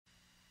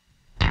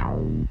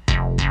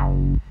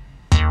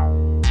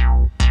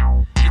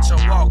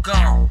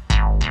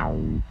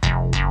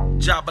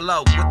Drop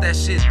below, what that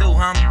shit do,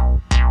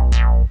 homie?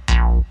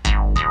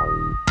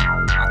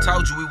 I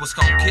told you we was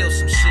gonna kill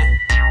some shit.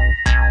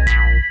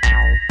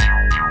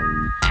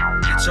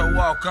 Get your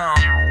walk on.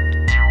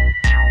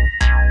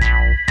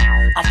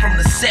 I'm from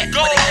the set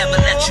where they never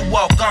let you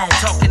walk on.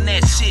 Talking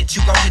that shit,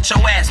 you gon' get your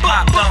ass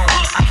popped on.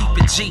 I keep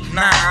it G,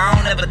 nah, I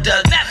don't ever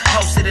duck it.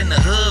 Posted in the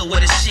hood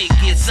where the shit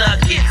gets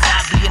ugly.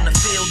 I be in the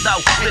field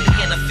though, really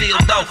in the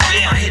field though.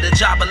 When I hit a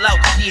job below,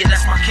 yeah,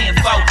 that's my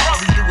kinfolk. All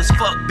we do is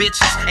fuck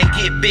bitches and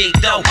get big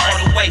dough. All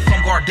the way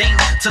from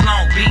Gardena to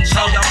Long Beach.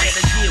 Oh, y'all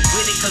better get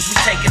with it, cause we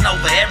taking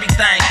over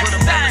everything. Put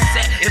him on the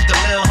set if the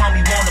little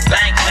homie wanna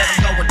bang. Let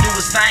him go and do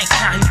his thing.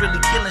 Now he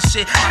really killing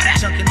shit. I be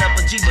chunking up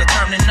a G, but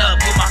turning up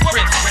with my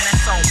grips. When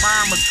that's on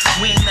mamas,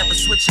 we ain't never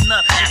switching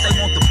up. If they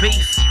want the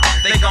beef,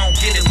 they gon'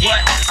 get it. What?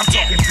 I'm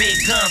talking big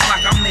guns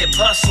like I'm Nip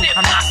Hustle.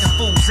 I'm knocking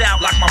fools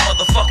out like my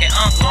motherfucking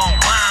uncle on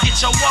mine.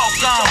 Get your walk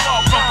on.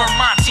 From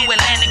Vermont to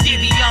Atlanta, give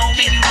me on.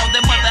 You know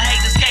them other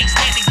haters can't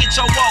stand it. Get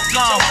your walk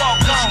on.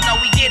 Cause you know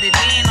we get it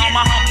in. All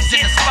my homies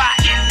in the spot.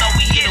 You know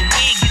we hit a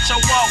win. Get your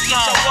walk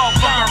on. From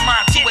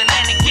Vermont to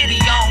Atlanta, give me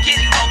on. You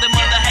know them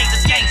other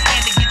haters can't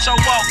stand it. Get your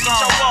walk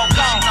on.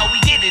 Cause you know we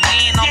get it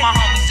in. All my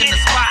homies in the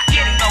spot.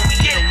 You know we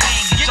hit a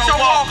win. Get your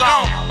walk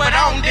on. But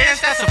I don't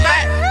dance, that's a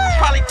fact.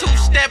 Probably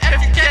two-step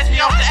if you catch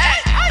me off the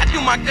act. I do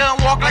my gun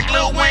walk like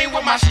Lil Wayne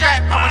with my strap.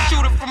 I'm a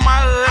shooter from my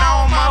hood, I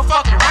don't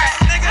motherfucker rap.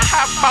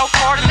 Hop out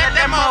hard and let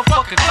that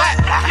motherfucker clap.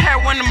 I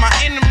had one of my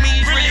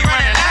enemies really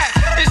running laps.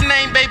 His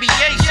name Baby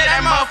Yay, shit,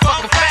 that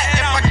motherfucker fat.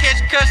 If I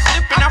catch cuz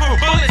slipping, I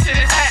put bullets in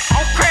his hat.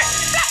 On crack,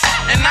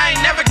 and I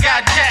ain't never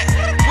got jacked.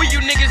 Where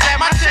you niggas at?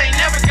 My chain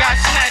never got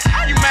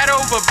snatched. You mad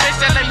over a bitch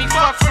that let me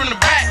fuck from the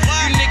back.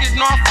 You niggas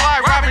know I'm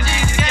fly, robbing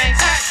G's and gang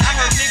tax. I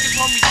heard niggas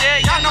want me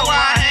dead, y'all know where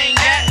I hang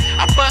at.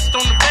 I bust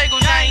on the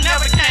bagels, I ain't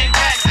never came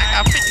back.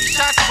 I got 50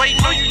 shots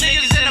waiting on you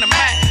niggas in the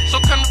mat. So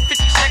come to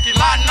 52nd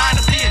lot 9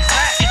 to be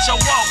exact. Get your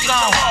walk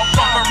on.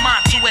 From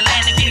Vermont to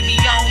Atlanta, give me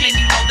on. And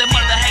you know them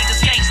other haters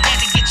can't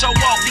stand it. Get your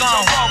walk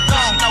on.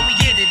 Cause you know we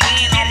get it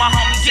in. All my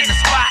homies in the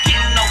spot. You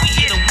know we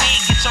hit a win.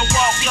 Get your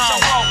walk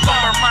on. From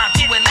Vermont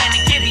to Atlanta,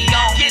 give me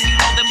on. And you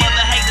know them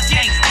other haters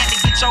can't stand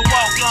it. Get your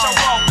walk on.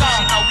 Cause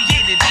you know we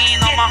hit it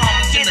in. All my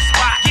homies in the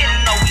spot. You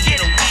know we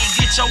hit a win.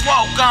 Get your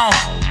walk on.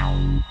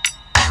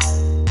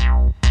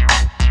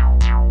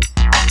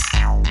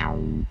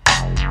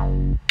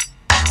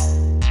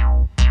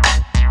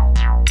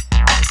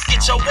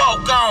 Get your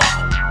walk on.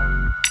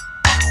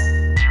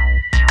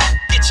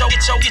 Get your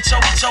walk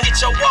on. Get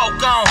your walk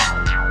on.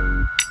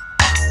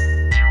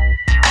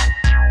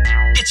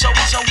 Get your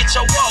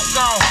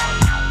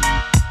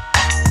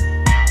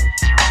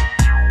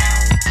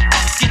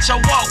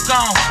walk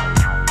on.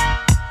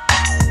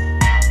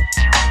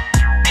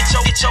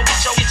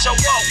 Get your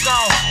walk on.